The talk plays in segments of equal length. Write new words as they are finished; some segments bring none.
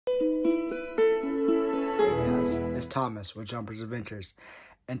Thomas with Jumpers Adventures.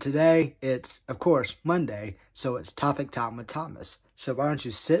 And today it's, of course, Monday, so it's topic time with Thomas. So why don't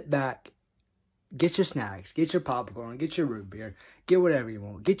you sit back, get your snacks, get your popcorn, get your root beer, get whatever you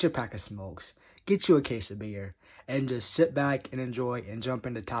want, get your pack of smokes, get you a case of beer, and just sit back and enjoy and jump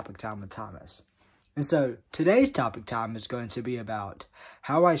into topic time with Thomas. And so today's topic time is going to be about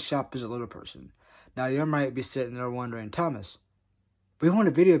how I shop as a little person. Now you might be sitting there wondering, Thomas, we want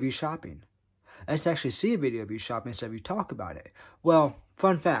a video of you shopping. Let's actually see a video of you shopping instead of you talk about it. Well,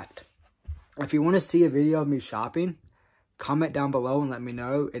 fun fact, if you want to see a video of me shopping, comment down below and let me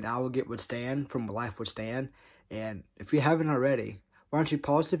know, and I will get with Stan from Life with Stan. And if you haven't already, why don't you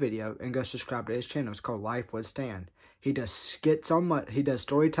pause the video and go subscribe to his channel. It's called Life with Stan. He does story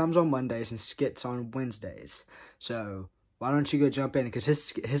times on Mondays and skits on Wednesdays. So why don't you go jump in, because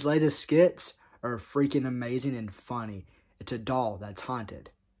his latest skits are freaking amazing and funny. It's a doll that's haunted.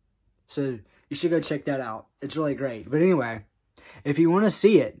 So you should go check that out. It's really great. But anyway, if you want to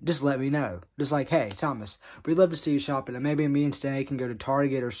see it, just let me know. Just like, hey, Thomas, we'd love to see you shopping. And maybe me and Stan can go to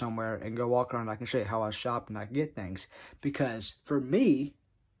Target or somewhere and go walk around. I can show you how I shop and I can get things. Because for me,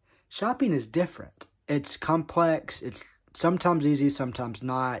 shopping is different. It's complex. It's sometimes easy, sometimes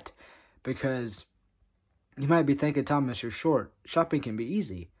not. Because you might be thinking, Thomas, you're short. Shopping can be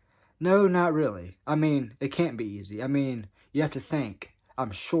easy. No, not really. I mean, it can't be easy. I mean, you have to think,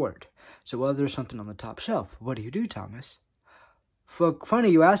 I'm short. So whether there's something on the top shelf, what do you do, Thomas? Funny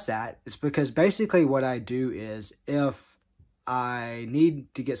you ask that. It's because basically what I do is if I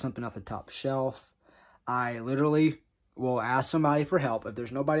need to get something off the top shelf, I literally will ask somebody for help if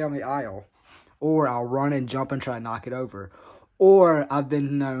there's nobody on the aisle, or I'll run and jump and try to knock it over. Or I've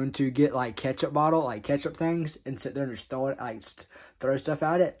been known to get like ketchup bottle, like ketchup things, and sit there and just throw it, like throw stuff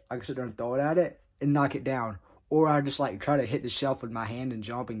at it. I can sit there and throw it at it and knock it down. Or I just like try to hit the shelf with my hand and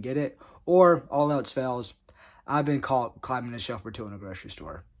jump and get it. Or all else fails, I've been caught climbing the shelf or two in a grocery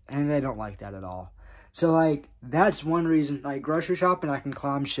store. And they don't like that at all. So like, that's one reason, like grocery shopping, I can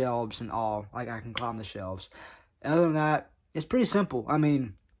climb shelves and all. Like I can climb the shelves. Other than that, it's pretty simple. I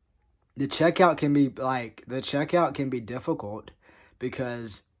mean, the checkout can be difficult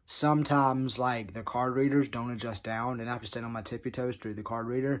because sometimes like the card readers don't adjust down and I have to stand on my tippy toes through the card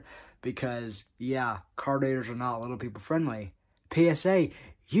reader because yeah, card readers are not little people friendly. PSA,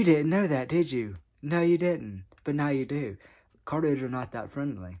 you didn't know that, did you? No, you didn't, but now you do. Card readers are not that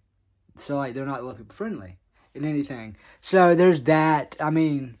friendly. So like they're not little people friendly in anything. So there's that. I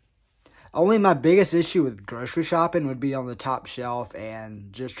mean, only my biggest issue with grocery shopping would be on the top shelf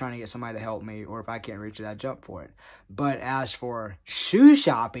and just trying to get somebody to help me, or if I can't reach it, I jump for it. But as for shoe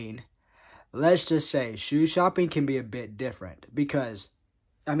shopping, let's just say shoe shopping can be a bit different because,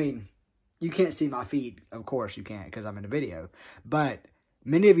 I mean, you can't see my feet. Of course you can't because I'm in a video. But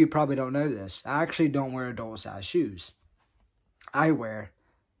many of you probably don't know this. I actually don't wear adult size shoes. I wear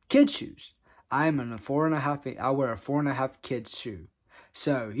kids shoes. I wear a 4.5 kids shoe.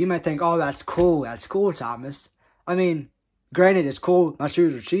 So, you might think, oh, that's cool, Thomas. I mean, granted, it's cool, my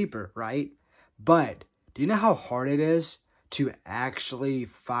shoes are cheaper, right? But, do you know how hard it is to actually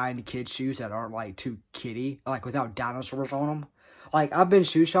find kids' shoes that aren't, like, too kiddie? Like, without dinosaurs on them? Like, I've been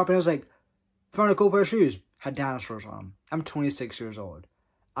shoe shopping, I was like, found a cool pair of shoes, had dinosaurs on them. I'm 26 years old.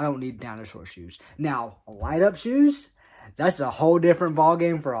 I don't need dinosaur shoes. Now, light-up shoes? That's a whole different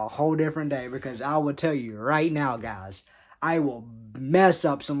ballgame for a whole different day, because I will tell you right now, guys, I will mess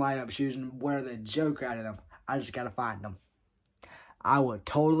up some light-up shoes and wear the joke out of them. I just gotta find them. I would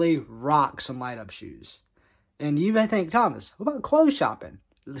totally rock some light-up shoes. And you may think, Thomas, what about clothes shopping?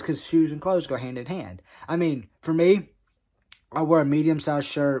 Because shoes and clothes go hand in hand. I mean, for me, I wear a medium-sized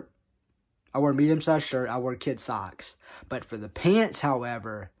shirt. I wear kid socks. But for the pants,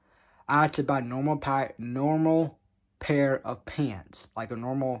 however, I have to buy normal pair of pants. Like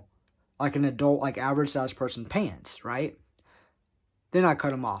an adult, like average-sized person pants, right? Then I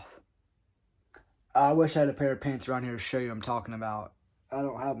cut them off. I wish I had a pair of pants around here to show you what I'm talking about. I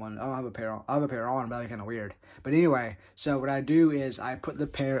don't have one. I don't have a pair on. I have a pair on, but that'd be kind of weird. But anyway, so what I do is I put the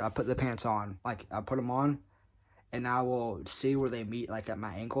pants on. Like, I put them on, and I will see where they meet, like, at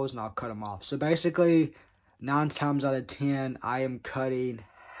my ankles, and I'll cut them off. So basically, 9 times out of 10, I am cutting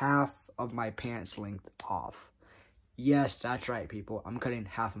half of my pants length off. Yes, that's right, people. I'm cutting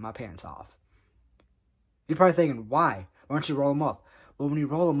half of my pants off. You're probably thinking, why? Why don't you roll them up? Well, when you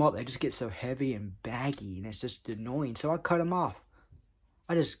roll them up, they just get so heavy and baggy, and it's just annoying. So I cut them off.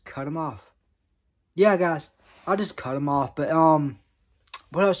 I just cut them off. Yeah, guys, I just cut them off. But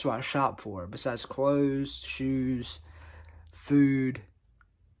what else do I shop for besides clothes, shoes, food?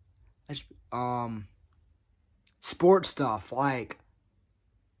 Sports stuff like.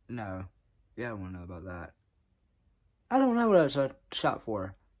 No, yeah, I don't want to know about that. I don't know what it's a shop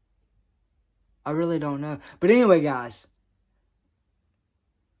for. I really don't know. But anyway, guys.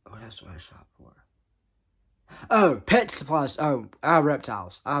 What else do I shop for? Oh, pet supplies. Oh, I have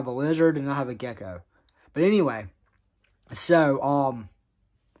reptiles. I have a lizard and I have a gecko. But anyway, so,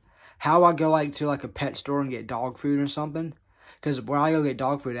 how I go, like, to, like, a pet store and get dog food or something. Because where I go get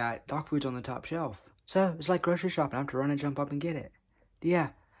dog food at, dog food's on the top shelf. So, it's like grocery shopping. I have to run and jump up and get it. Yeah,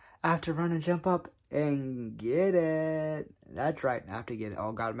 I have to run and jump up and get it. That's right, I have to get it.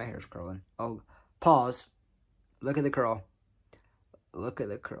 Oh, God, my hair's curling. Oh, pause. Look at the curl. Look at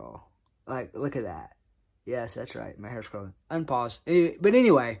the curl. Like, look at that. Yes, that's right. My hair's curling. Unpause. But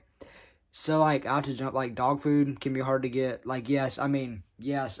anyway, so, like, I have to jump, like, dog food can be hard to get. Like, yes, I'm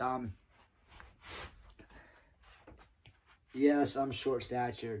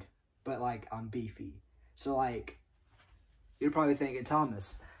short-statured, but, like, I'm beefy. So, like, you're probably thinking,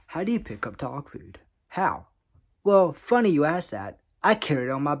 Thomas, how do you pick up dog food? How? Well, funny you ask that. I carry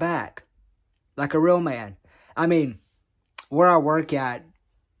it on my back. Like a real man. I mean, where I work at,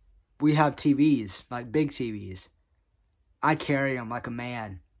 we have TVs, like big TVs. I carry them like a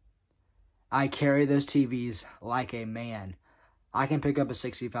man. I carry those TVs like a man. I can pick up a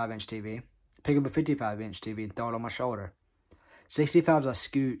 65-inch TV, pick up a 55-inch TV and throw it on my shoulder. 65s I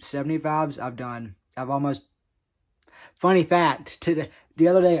scoot. 75s I've almost... Funny fact, the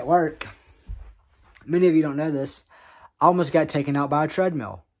other day at work, many of you don't know this, I almost got taken out by a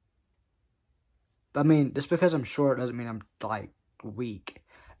treadmill. I mean, just because I'm short doesn't mean I'm, like, weak.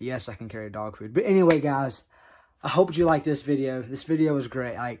 Yes, I can carry dog food. But anyway, guys, I hope you liked this video. This video was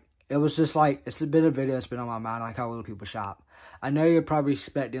great. Like, it was just, like, it's a bit of video that's been on my mind, like how little people shop. I know you're probably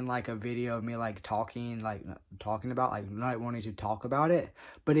expecting, like, a video of me, like, talking about, like, not wanting to talk about it.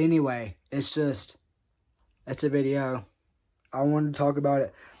 But anyway, it's a video. I wanted to talk about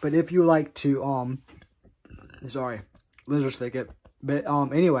it. But if you like to, sorry, lizard thicket. But,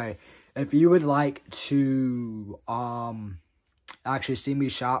 anyway, if you would like to, actually see me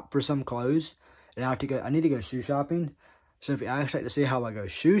shop for some clothes, and I need to go shoe shopping. So if you actually like to see how I go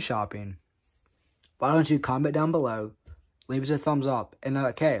shoe shopping, why don't you comment down below, leave us a thumbs up, and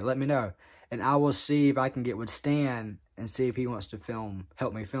okay, let me know. And I will see if I can get with Stan and see if he wants to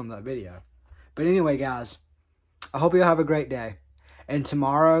help me film that video. But anyway, guys, I hope you have a great day. And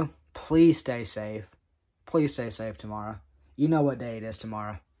tomorrow, please stay safe. Please stay safe tomorrow. You know what day it is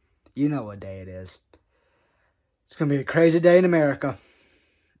tomorrow. You know what day it is. It's going to be a crazy day in America.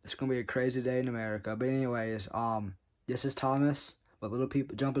 It's going to be a crazy day in America. But anyways, this is Thomas with Little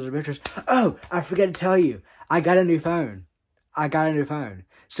People Jumpers Adventures. Oh, I forgot to tell you. I got a new phone.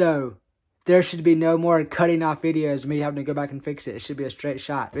 So, there should be no more cutting off videos, me having to go back and fix it. It should be a straight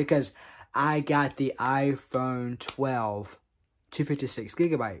shot. Because I got the iPhone 12 256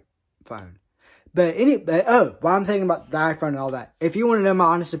 gigabyte phone. But while I'm thinking about the iPhone and all that, if you want to know my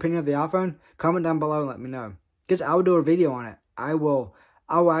honest opinion of the iPhone, comment down below and let me know. Because I will do a video on it. I will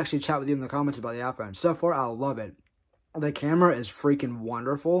actually chat with you in the comments about the iPhone. So far, I love it. The camera is freaking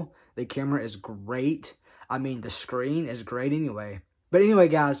wonderful. The camera is great. I mean, the screen is great anyway. But anyway,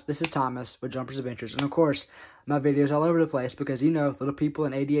 guys, this is Thomas with Jumpers Adventures. And of course, my videos all over the place because, you know, little people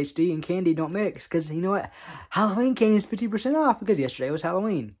and ADHD and candy don't mix. Because, you know what? Halloween candy is 50% off because yesterday was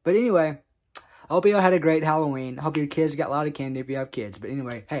Halloween. But anyway, I hope you all had a great Halloween. I hope your kids got a lot of candy if you have kids. But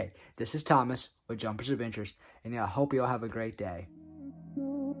anyway, hey, this is Thomas with Jumpers Adventures. And I hope you all have a great day.